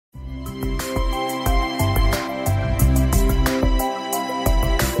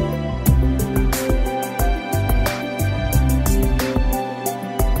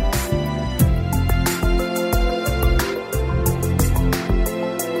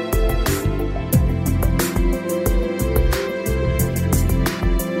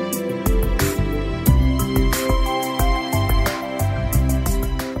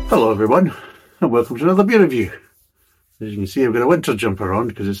Hello everyone, and welcome to another beer review. As you can see, I've got a winter jumper on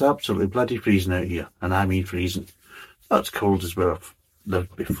because it's absolutely bloody freezing out here, and I mean freezing. Not as cold as where I've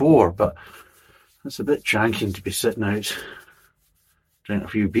lived before, but it's a bit chanking to be sitting out drinking a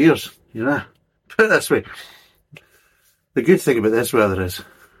few beers, you know. Put it this way, the good thing about this weather is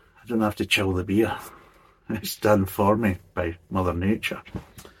I don't have to chill the beer. It's done for me by Mother Nature.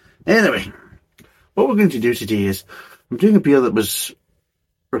 Anyway, what we're going to do today is I'm doing a beer that was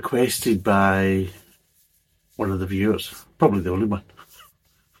requested by one of the viewers, probably the only one.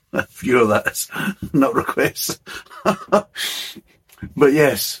 Viewer, that is, not request. But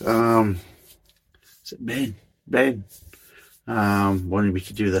yes, is it Ben? Ben wanted me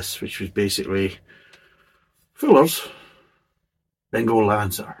to do this, which was basically Fuller's Bengal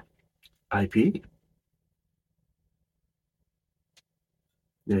Lancer IPA.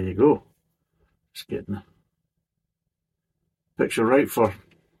 There you go. Just getting the picture right for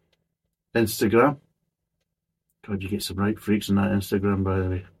Instagram. God, you get some right freaks on that Instagram, by the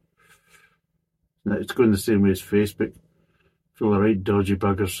way. It's going the same way as Facebook. Full of right dodgy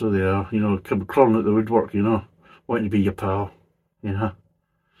buggers, so they are. You know, come crawling out the woodwork, you know, wanting to be your pal, you know.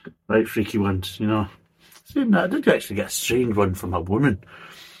 Right freaky ones, you know. Saying that, I did actually get a strange one from a woman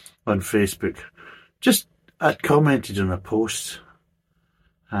on Facebook. Just, I'd commented on a post,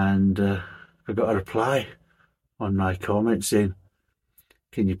 and I got a reply on my comment saying,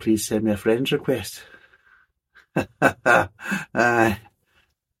 "Can you please send me a friend's request?"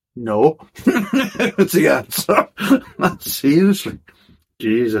 No. That's the answer. Seriously.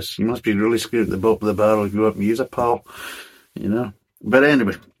 Jesus, you must be really scared at the bottom of the barrel if you want me as a pal, you know. But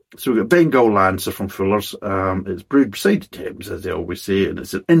anyway, so we've got Bengal Lancer from Fuller's. It's brewed beside the Thames, as they always say, and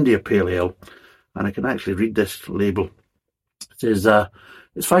it's an India Pale Ale. And I can actually read this label. It says,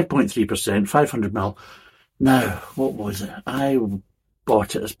 it's 5.3%, 500ml. Now, what was it? I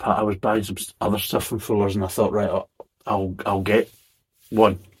bought it as part, I was buying some other stuff from Fuller's, and I thought, right, I'll get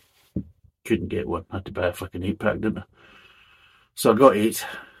one. Couldn't get one. I had to buy a fucking 8-pack, didn't I? So I got 8,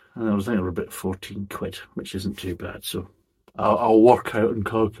 and I was thinking about 14 quid, which isn't too bad. So I'll work out and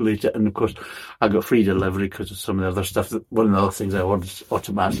calculate it. And of course, I got free delivery because of some of the other stuff. One of the other things I ordered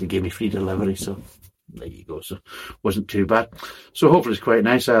automatically gave me free delivery. So there you go. So wasn't too bad. So hopefully it's quite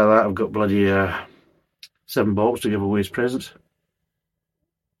nice. Out of that, I've got bloody 7 bottles to give away as presents.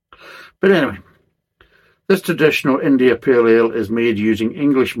 But anyway, this traditional India Pale Ale is made using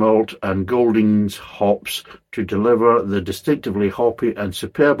English malt and Goldings hops to deliver the distinctively hoppy and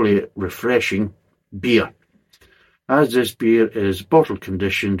superbly refreshing beer. As this beer is bottle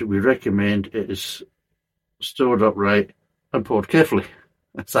conditioned, we recommend it is stored upright and poured carefully.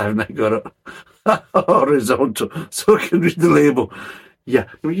 That's how I got it. Horizontal, so I can read the label. Yeah,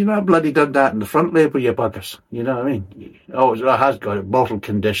 well, you know, I've bloody done that in the front label, you buggers. You know what I mean? Oh, it has got it, bottle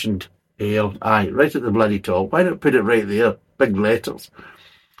conditioned ale. Aye, right at the bloody top. Why not put it right there? Big letters.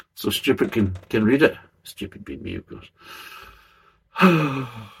 So stupid can read it. Stupid being me, of course.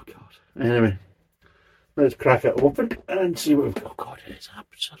 Oh, God. Anyway, let's crack it open and see what we've got. Oh, God, it is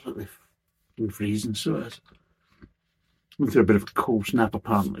absolutely freezing, so it is. Went through a bit of a cold snap,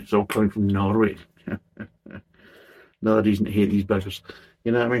 apparently. It's all coming from Norway. Another reason to hate these buggers.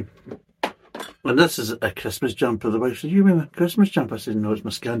 You know what I mean? And this is a Christmas jumper. The wife said, "You mean a Christmas jumper?" I said, "No, it's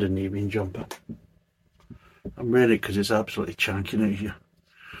my Scandinavian jumper. I'm wearing it because it's absolutely chanking out here."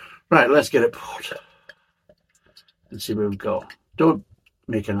 Right, let's get it poured and see what we've got. Don't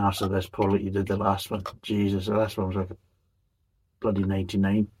make an arse of this, Paul, like you did the last one. Jesus, the last one was like a bloody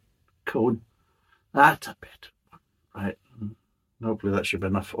 99 cone. That's a bit. Right, hopefully that should be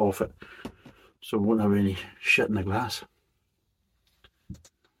enough off it, so we won't have any shit in the glass.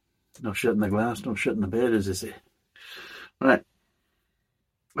 No shit in the glass, no shit in the bed, as they say. Right.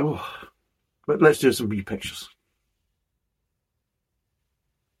 Oh, but let's do some wee pictures.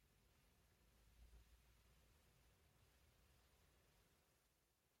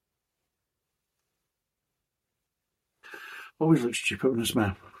 Always look stupid when I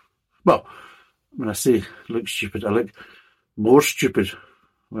smell. Well, when I say look stupid, I look more stupid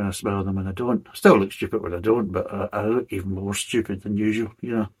when I smell them than I don't. I still look stupid when I don't, but I look even more stupid than usual,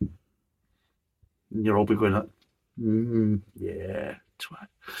 you know. And you'll all be going like, yeah,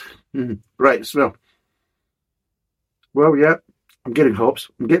 twat. Right, smell. Well, yeah, I'm getting hops.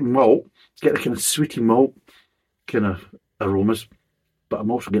 I'm getting malt. Getting a kind of sweety malt kind of aromas, but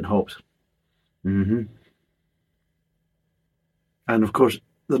I'm also getting hops. And of course,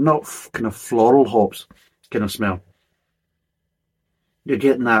 they're not kind of floral hops kind of smell. You're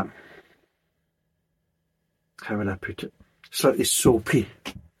getting that, how would I put it? Slightly soapy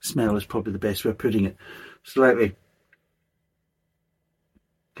smell is probably the best way of putting it. Slightly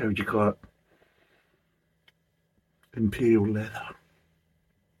how would you call it? Imperial leather.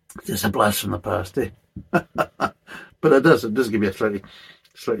 It's a blast from the past, eh? But it does give you a slightly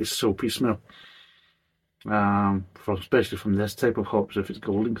soapy smell. Especially from this type of hops if it's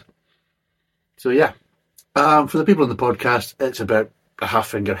Goldings. So yeah, for the people on the podcast, it's about a half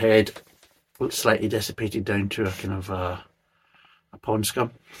finger head, slightly dissipated down to a kind of a pond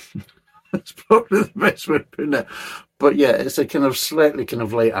scum. That's probably the best way of putting it. But yeah, it's a kind of slightly kind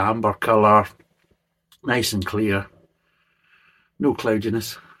of light amber colour, nice and clear, no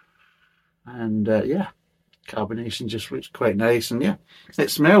cloudiness, and yeah, carbonation just looks quite nice, and yeah, it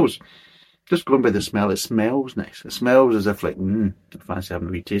smells. Just going by the smell, it smells nice. It smells as if like, I fancy having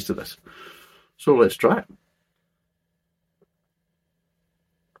a wee taste of this. So let's try it.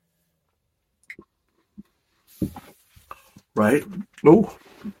 Right. Oh,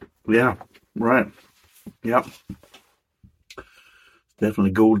 yeah. Right. Yep.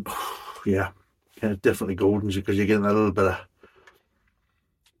 Definitely gold. Yeah. Yeah, definitely golden because you're getting a little bit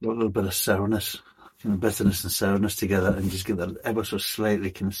of sourness, kind of bitterness and sourness together, and just get that ever so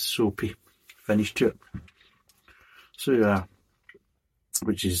slightly kind of soapy finish to it. So yeah,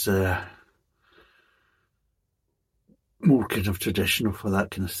 which is more kind of traditional for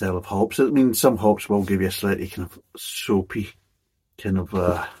that kind of style of hops. I mean, some hops will give you a slightly kind of soapy kind of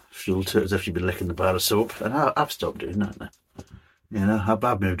feel to it, as if you've been licking the bar of soap. And I've stopped doing that now. You know,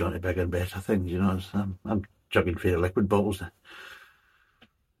 I've moved on to bigger and better things. You know, I'm chugging Fairy liquid bottles now.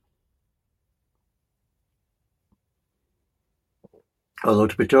 Although,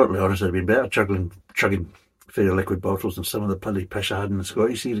 to be totally honest, I'd been better chugging Fairy liquid bottles than some of the bloody pish I had in the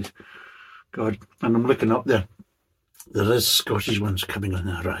Scottish series. God, and I'm looking up there. There is Scottish ones coming on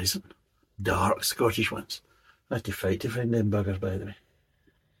the horizon. Dark Scottish ones. I have to fight to find them buggers, by the way.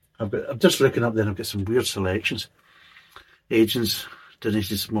 I'm just looking up there and I've got some weird selections. Agents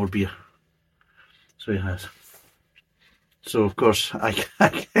donated some more beer. So he has. So, of course, I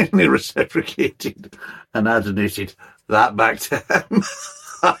kindly reciprocated and I donated that back to him.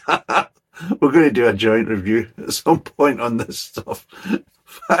 We're going to do a joint review at some point on this stuff.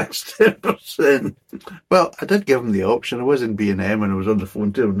 Facts 10%. Well, I did give him the option. I was in B&M and I was on the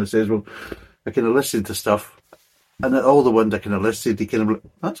phone to him and I says, well, I kind of listed the stuff. And all the ones I kind of listed, he kind of like,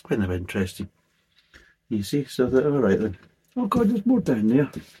 that's kind of interesting. You see? So I thought, all right then. Oh God, there's more down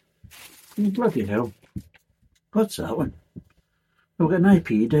there. Bloody hell. What's that one? I've got an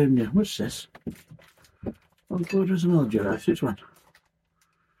IPA down there. What's this? Oh God, there's another Jurassic one.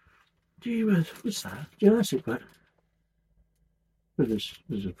 Gee whiz, what's that? Jurassic one. There's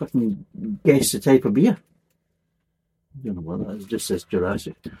a fucking guess the type of beer. I don't know what that is. It just says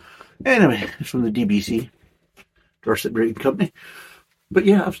Jurassic. Anyway, it's from the DBC, Dorset Brewing Company. But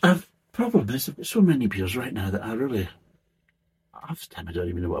yeah, I've problem is I've got so many beers right now that I don't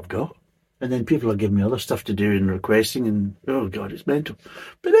even know what I've got. And then people are giving me other stuff to do and requesting, and oh God, it's mental.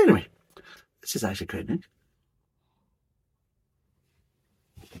 But anyway, this is actually quite nice.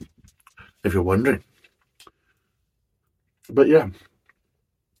 If you're wondering. But yeah,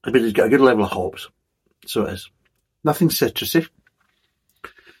 I mean, it's got a good level of hops. So it is. Nothing citrusy,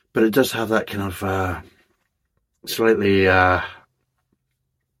 but it does have that kind of slightly, how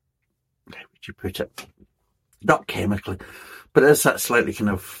would you put it? Not chemically, but it is that slightly kind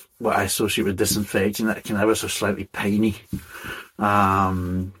of what I associate with disinfecting, that kind of ever so slightly piney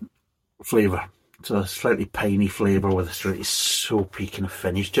flavour. So a slightly piney flavour with a slightly soapy kind of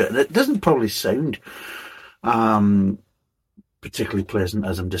finish to it. And it doesn't probably sound particularly pleasant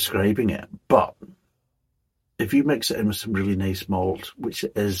as I'm describing it, but if you mix it in with some really nice malt, which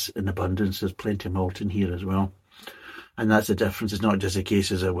it is in abundance, there's plenty of malt in here as well. And that's the difference. It's not just a case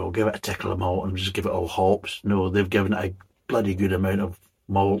of, well, give it a tickle of malt and just give it all hops. No, they've given it a bloody good amount of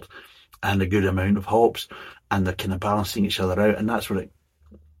malt and a good amount of hops, and they're kind of balancing each other out, and that's where it,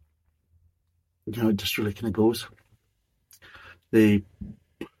 it just really kind of goes. They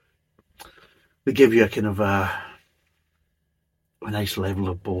give you a kind of a nice level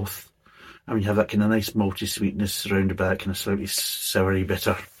of both. I mean, you have that kind of nice malty sweetness surrounded by that kind of slightly soury,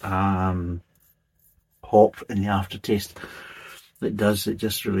 bitter hop in the aftertaste. It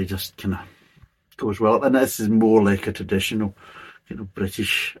just really kind of goes well. And this is more like a traditional kind of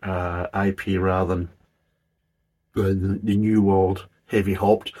British IPA rather than the New World heavy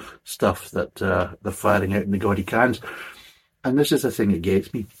hopped stuff that they're firing out in the gaudy cans. And this is the thing that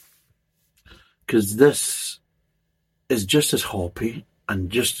gets me, because this is just as hoppy and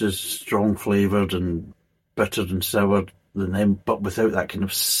just as strong flavoured and bitter and sour than them, but without that kind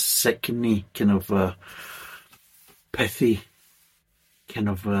of sickly, kind of pithy kind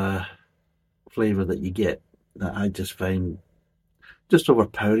of flavour that you get, that I just find just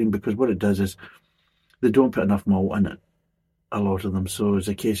overpowering, because what it does is they don't put enough malt in it, a lot of them. So it's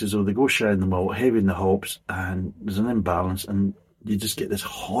a case as though they go shy in the malt, heavy in the hops, and there's an imbalance, and you just get this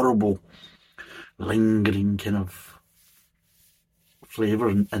horrible, lingering kind of flavour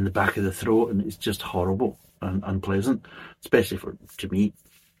in the back of the throat, and it's just horrible and unpleasant, especially to me.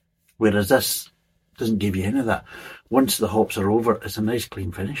 Whereas this doesn't give you any of that. Once the hops are over, it's a nice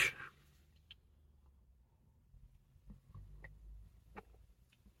clean finish.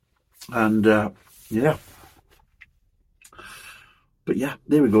 And yeah. But yeah,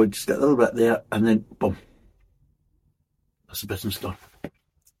 there we go. Just get a little bit there, and then boom. That's the business done.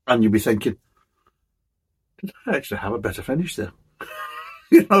 And you'll be thinking, did I actually have a better finish there?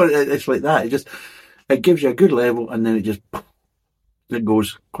 You know, it's like that. It gives you a good level, and then it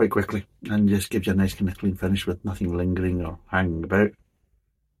goes quite quickly, and just gives you a nice kind of clean finish with nothing lingering or hanging about.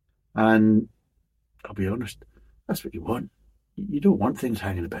 And I'll be honest, that's what you want. You don't want things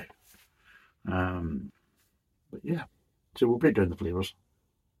hanging about. But yeah, so we'll break down the flavours.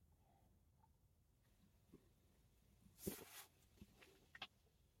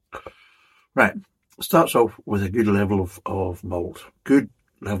 Right, starts off with a good level of malt. Good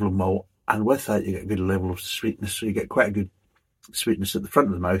level of malt, and with that you get a good level of sweetness, so you get quite a good sweetness at the front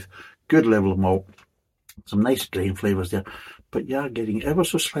of the mouth, good level of malt, some nice grain flavours there, but you are getting ever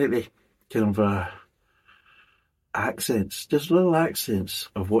so slightly kind of accents, just little accents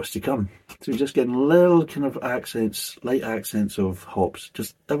of what's to come. So you're just getting little kind of accents, light accents of hops,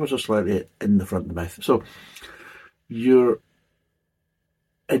 just ever so slightly in the front of the mouth. So you're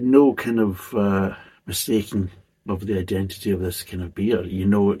in no kind of mistaking of the identity of this kind of beer. You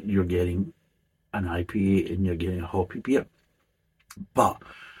know you're getting an IPA and you're getting a hoppy beer. But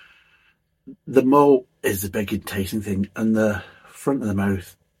the malt is the big enticing thing, and the front of the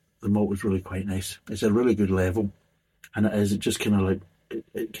mouth, the malt is really quite nice. It's a really good level, and it just kind of like,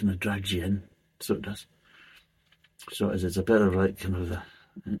 it kind of drags you in, so it does. So it's a bit of like kind of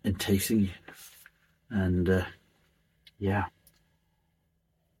enticing, and yeah.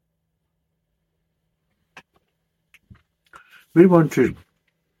 Move on to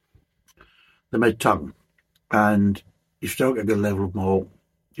the mid-tongue, and you've still got a good level of malt,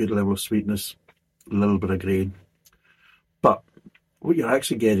 good level of sweetness, a little bit of grain. But what you're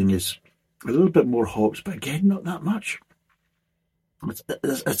actually getting is a little bit more hops, but again, not that much.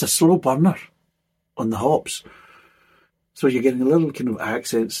 It's a slow burner on the hops. So you're getting a little kind of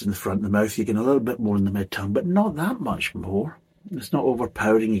accents in the front of the mouth, you're getting a little bit more in the mid-tongue, but not that much more. It's not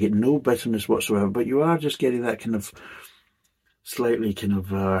overpowering, you get no bitterness whatsoever, but you are just getting that kind of slightly kind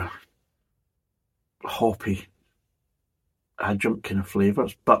of hoppy adjunct kind of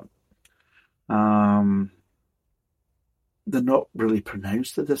flavours, but they're not really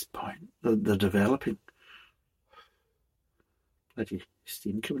pronounced at this point. They're developing. Bloody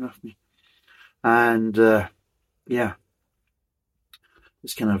steam coming off me. And yeah,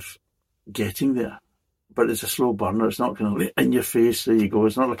 it's kind of getting there, but it's a slow burner. It's not kind of in your face, there you go.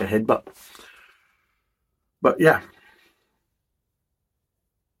 It's not like a headbutt. But yeah.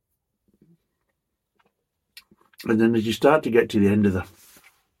 And then as you start to get to the end of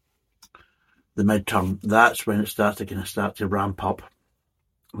the mid-tongue, that's when it starts to kind of start to ramp up.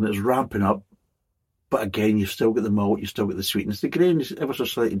 And it's ramping up, but again, you've still got the malt, you've still got the sweetness. The grain is ever so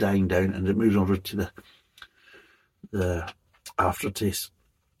slightly dying down, and it moves over to the aftertaste.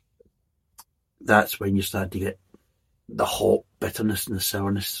 That's when you start to get the hot bitterness and the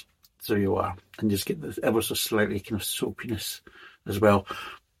sourness. So you are, and just get this ever so slightly kind of soapiness as well.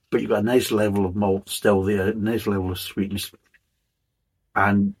 But you've got a nice level of malt still there, a nice level of sweetness,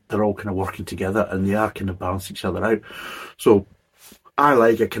 and they're all kind of working together, and they are kind of balancing each other out. So I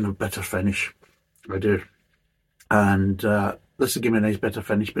like a kind of bitter finish, I do. And this will give me a nice bitter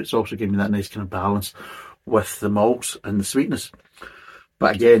finish, but it's also giving me that nice kind of balance with the malts and the sweetness.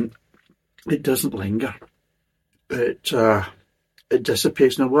 But again, it doesn't linger. It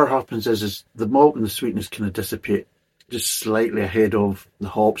dissipates. Now what happens is the malt and the sweetness kind of dissipate just slightly ahead of the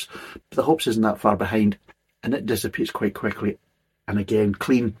hops, but the hops isn't that far behind, and it dissipates quite quickly. And again,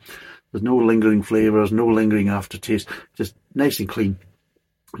 clean. There's no lingering flavours, no lingering aftertaste, just nice and clean.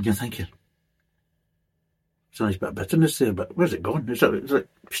 And you're thinking, it's a nice bit of bitterness there, but where's it gone? It's like,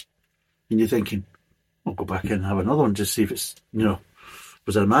 and you're thinking, I'll go back in and have another one, just see if it's,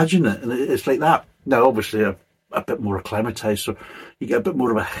 was I imagining it? And it's like that. Now, obviously, a bit more acclimatised, so you get a bit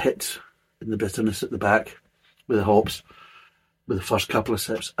more of a hit in the bitterness at the back with the hops, with the first couple of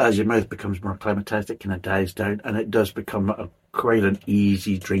sips. As your mouth becomes more acclimatised, it kind of dies down, and it does become quite an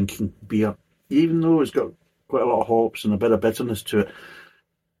easy drinking beer. Even though it's got quite a lot of hops and a bit of bitterness to it,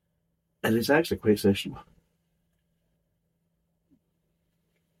 and it's actually quite sessionable.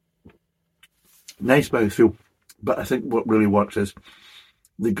 nice mouthfeel. But I think what really works is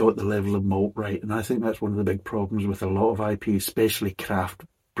they got the level of malt right, and I think that's one of the big problems with a lot of IPAs, especially craft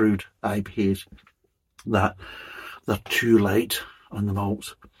brewed IPAs, that they're too light on the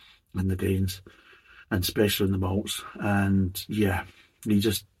malts and the grains, and especially in the malts. And yeah,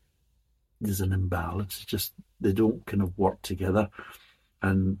 there's an imbalance. It's just they don't kind of work together,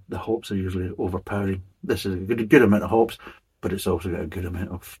 and the hops are usually overpowering. This is a good amount of hops, but it's also got a good amount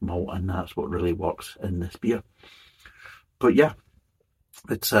of malt, and that's what really works in this beer. But yeah,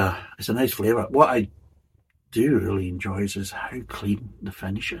 it's a nice flavour. What I do really enjoy is how clean the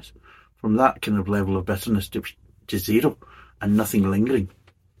finish is, from that kind of level of bitterness to zero and nothing lingering.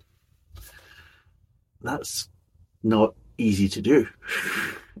 That's not easy to do.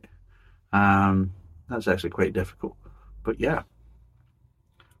 That's actually quite difficult. But yeah,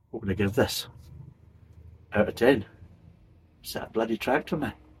 what would I give this? Out of 10. Is that a bloody tractor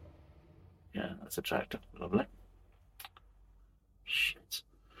now? Yeah, that's a tractor. Lovely. Shit.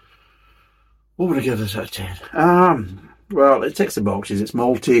 What would I give this out of 10? Well, it ticks the boxes. It's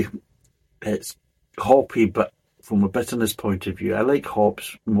malty. It's hoppy, but from a bitterness point of view, I like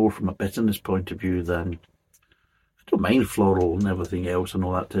hops more from a bitterness point of view than... I don't mind floral and everything else and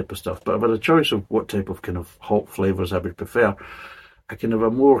all that type of stuff, but if I had a choice of what type of kind of hop flavours I would prefer, I can have a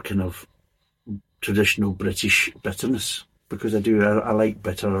more kind of traditional British bitterness, because I like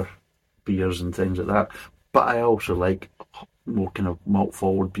bitter beers and things like that, but I also like more kind of malt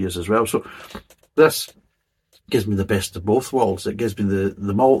forward beers as well. So this gives me the best of both worlds. It gives me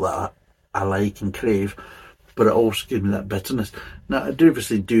the malt that I like and crave, but it also gives me that bitterness. Now, I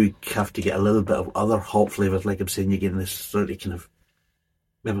obviously do have to get a little bit of other hop flavours, like I'm saying, you're getting this slightly kind of,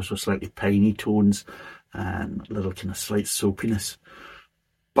 ever so slightly piney tones and a little kind of slight soapiness.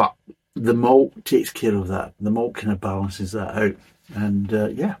 But the malt takes care of that. The malt kind of balances that out. And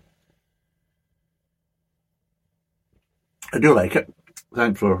yeah, I do like it.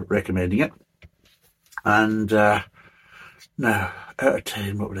 Thanks for recommending it. And now, out of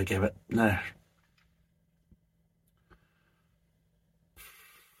 10, what would I give it? Now,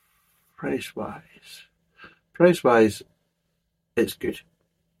 price-wise, it's good.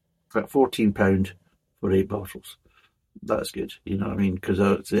 About £14 for 8 bottles. That's good, you know what I mean? Because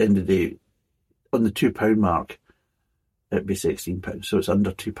at the end of the day, on the £2 mark, it'd be £16. So it's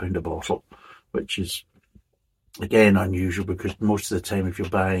under £2 a bottle, which is, again, unusual, because most of the time if you're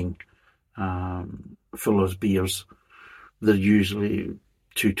buying Fuller's beers, they're usually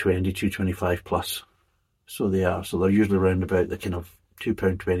 £2.20, £2.25 plus. So they are. So they're usually around about the kind of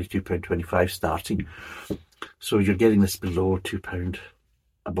 £2.20, £2.25 starting. So you're getting this below £2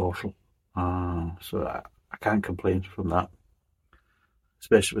 a bottle. So I can't complain from that,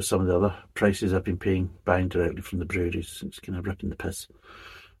 especially with some of the other prices I've been buying directly from the breweries. It's kind of ripping the piss.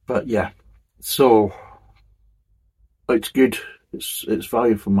 But yeah, so it's good. It's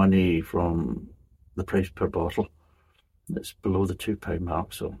value for money from the price per bottle. It's below the £2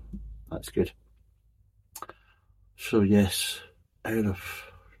 mark, so that's good. So yes, I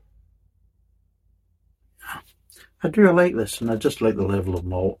like this, and I just like the level of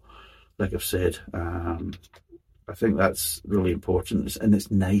malt. Like I've said, I think that's really important, and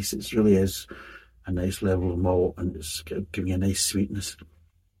it's nice. It really is a nice level of malt, and it's giving a nice sweetness.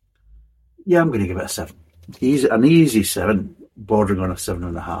 Yeah, I'm going to give it a 7. An easy 7, bordering on a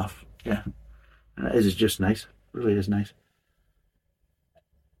 7.5. Yeah, and it is just nice. It really is nice.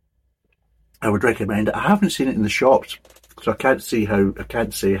 I would recommend it. I haven't seen it in the shops, so I can't say how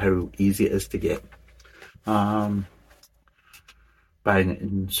easy it is to get. Buying it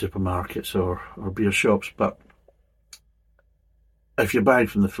in supermarkets or beer shops, but if you're buying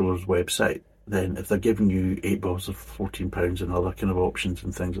from the Fuller's website, then if they're giving you 8 bottles of £14 and other kind of options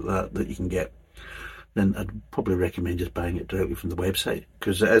and things like that you can get, then I'd probably recommend just buying it directly from the website,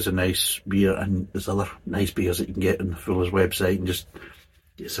 because it is a nice beer, and there's other nice beers that you can get on the Fuller's website, and just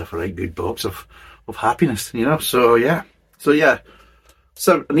get yourself a right good box of happiness, you know. So yeah,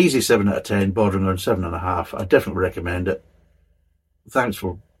 so an easy 7 out of 10, bordering on 7.5. I definitely recommend it. Thanks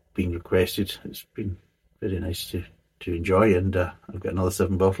for being requested. It's been very nice to enjoy, and I've got another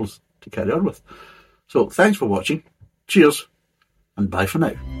 7 bottles to carry on with. So thanks for watching. Cheers, and bye for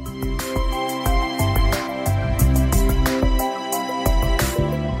now.